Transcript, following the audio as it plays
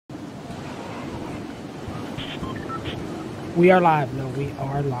We are live. No, we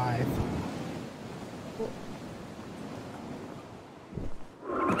are live.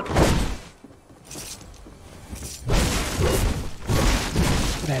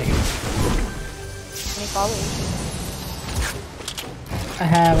 There you go. Any followers? I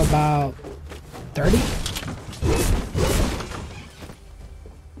have about 30.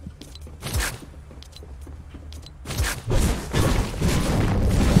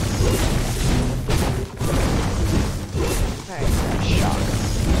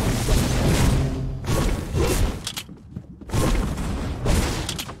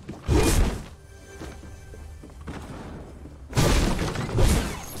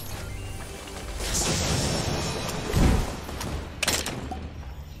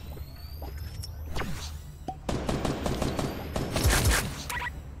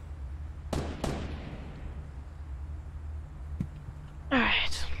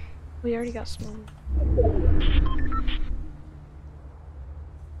 Alright. We already got smoke.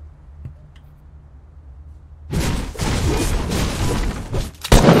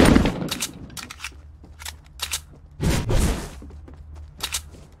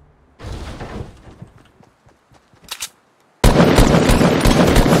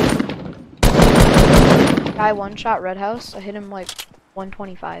 Guy one shot red house. I hit him like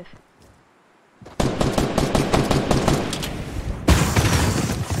 125.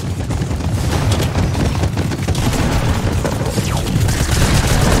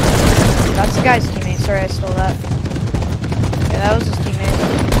 That's the guy's teammate. Sorry, I stole that. Yeah, that was his teammate.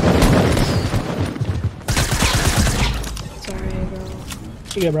 Sorry, bro.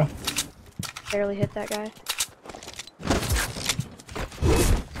 Yeah, bro. Barely hit that guy.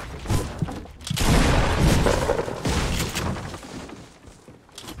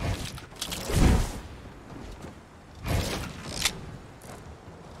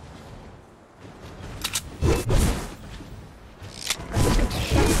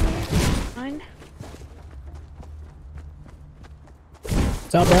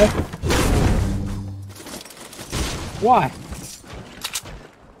 What's up, bro? Why?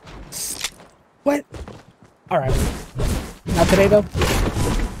 What? Alright. Not today, though?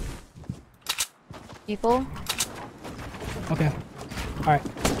 People? Okay. Alright.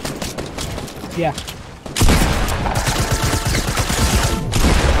 Yeah.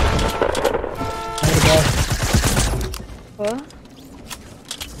 There we go. What?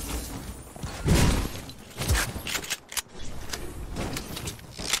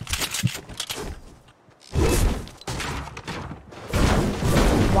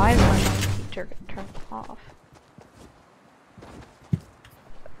 Why is my mic turned off?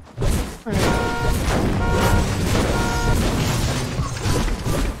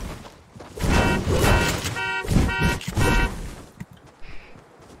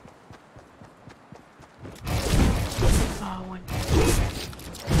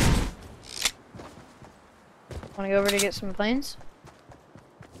 Want to go over to get some planes?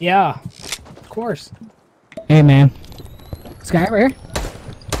 Yeah. Of course. Hey, man. This guy right here?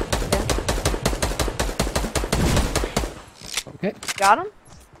 Okay. Got him?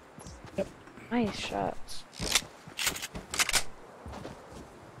 Yep. Nice shots.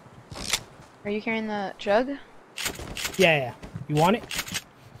 Are you carrying the jug? Yeah, yeah. You want it?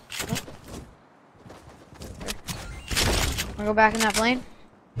 Wanna go back in that plane?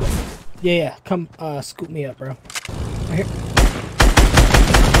 Yeah, yeah. Come, scoop me up, bro. Right here.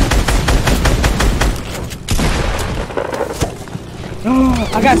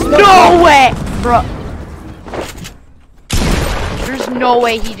 Oh, I got stuck. No way! Bro. There's no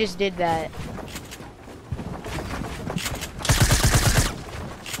way he just did that.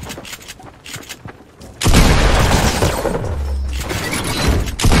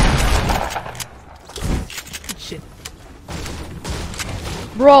 Shit.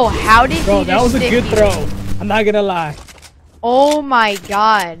 Bro, how did he Bro, that was a good you? throw. I'm not gonna lie. Oh my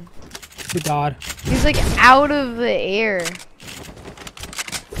god. Good God. He's like out of the air.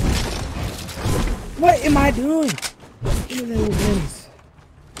 What am I doing? Give me the wins.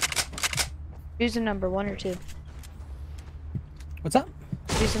 Choose a number 1 or 2. What's up?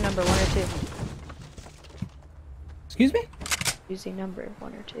 Choose a number 1 or 2. Excuse me? Choose a number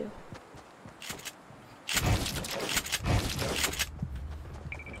 1 or 2.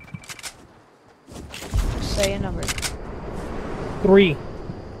 Say a number. 3.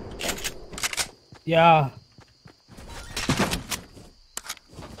 Yeah.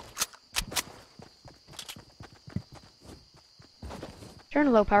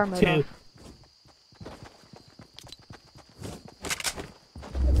 Turn low power mode 2. off.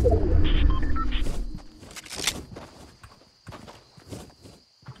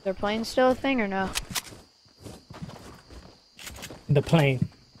 They're playing still a thing or no? The plane.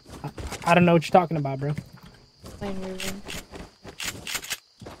 I don't know what you're talking about, bro. Plane moving.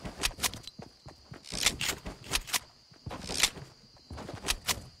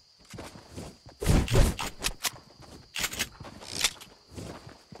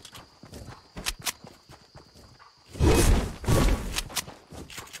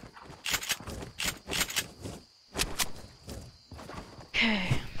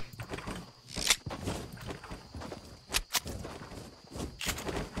 Okay.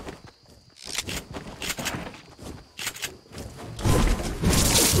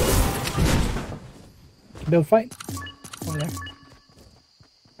 Build fight. Over there.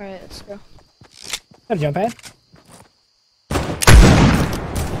 Alright, let's go. Got a jump pad.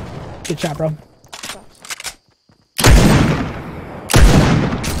 Good shot, bro.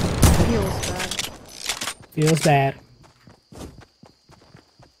 Feels bad. Feels bad.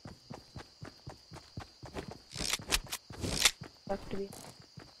 Fuck to be.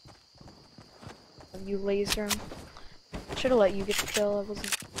 You laser him. Should've let you get the kill. I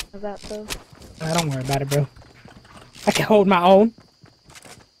wasn't of that though. Don't worry about it, bro. I can hold my own.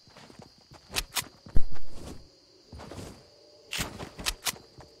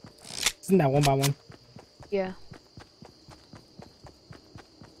 Isn't that 1x1? Yeah.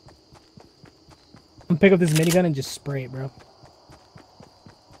 I'm gonna pick up this minigun and just spray it, bro.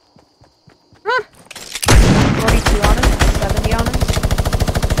 42 on him, 70 on him.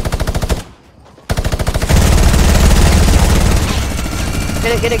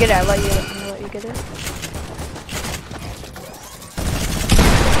 Get it. I'll let you get it.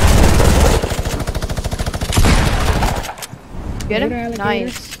 Get him?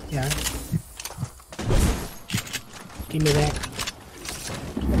 Nice. Yeah. Give me that.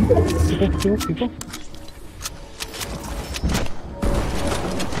 People.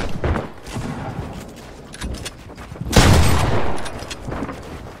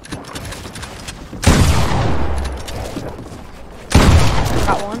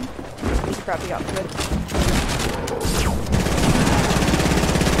 Got one. Crap, you got good.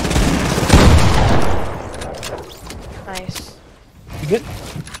 Nice. You good?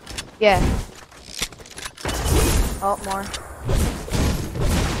 Yeah. Oh, more.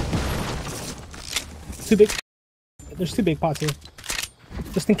 Too big. There's 2 big pots here.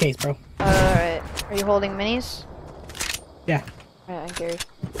 Just in case, bro. Alright. Are you holding minis? Yeah. Alright, I carry.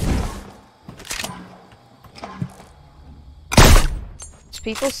 There's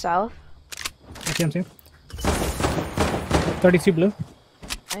people south. I see him too. 32 blue.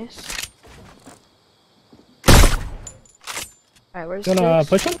 Nice. Alright, where's You wanna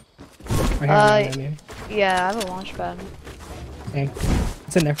Sticks? push him? Right here, Yeah, I have a launch pad. Dang.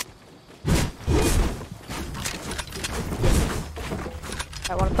 It's in there.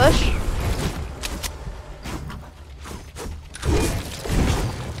 I wanna push?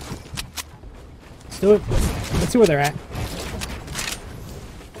 Let's do it. Let's see where they're at.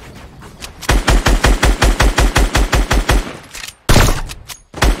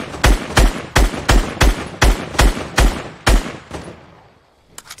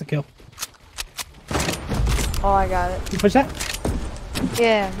 It's a kill. Oh, I got it. You push that?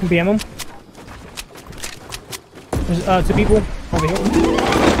 Yeah. BM them. There's 2 people over here.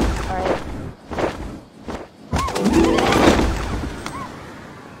 Alright.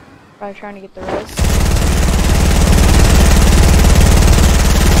 Probably trying to get the res.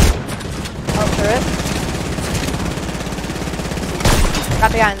 Oh, turret.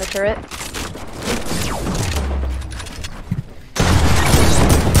 Got the guy in the turret.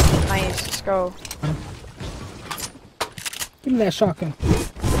 Nice, let's go. Give me that shotgun.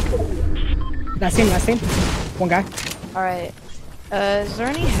 Last team. One guy. Alright. Is there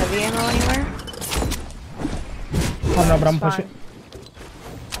any heavy ammo anywhere? Oh no, but I'm That's pushing.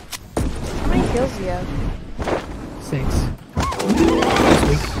 How many kills do you have? 6.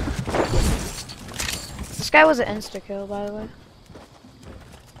 This guy was an insta-kill, by the way.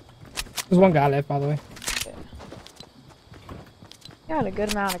 There's 1 guy left, by the way. Yeah. Got a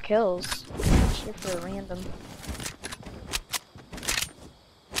good amount of kills. Shit for a random.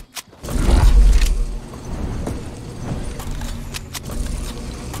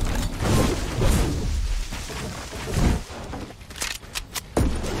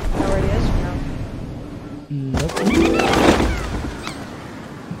 Know where he is or no? Nope.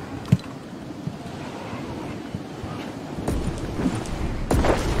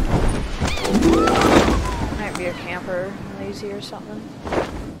 Might be a camper, lazy or something.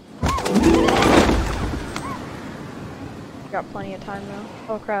 Got plenty of time though.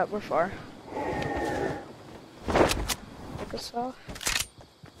 Oh crap, we're far. Pick us off.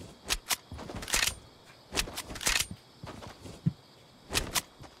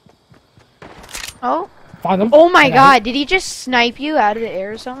 Oh. Found him. Oh my god, did he just snipe you out of the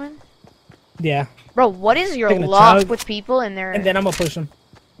air or something? Yeah. Bro, what is your Taking a luck chug. with people in there? And then I'm gonna push him.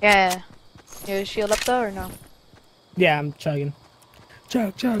 Yeah. You shield up though or no? Yeah, I'm chugging.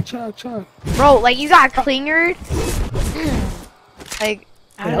 Chug, chug, chug, chug. Bro, like you got clingered. Like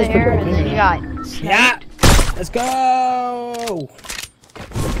out of the air and then you got sniped. Yeah. Let's go.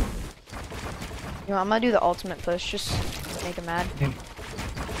 You know, I'm gonna do the ultimate push, just make him mad. Yeah.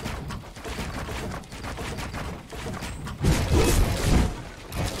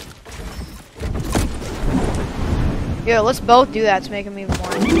 Yo, let's both do that to make him even more.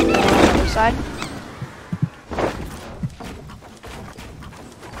 On the other side.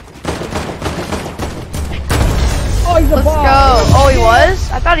 Oh, he's a Let's ball. go. Oh, he was?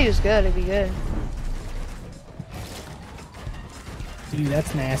 I thought he was good. It'd be good. Dude,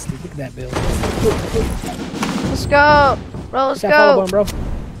 that's nasty. Look at that build. Let's go. Bro, let's Follow go. on, bro.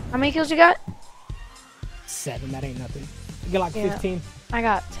 How many kills you got? 7. That ain't nothing. You got like Yeah. 15. I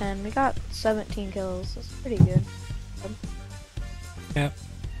got 10. We got 17 kills. That's pretty good. Yep.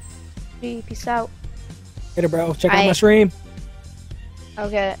 Peace out. Later, bro. Check out my stream.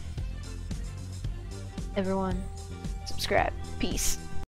 Okay. Everyone, subscribe. Peace.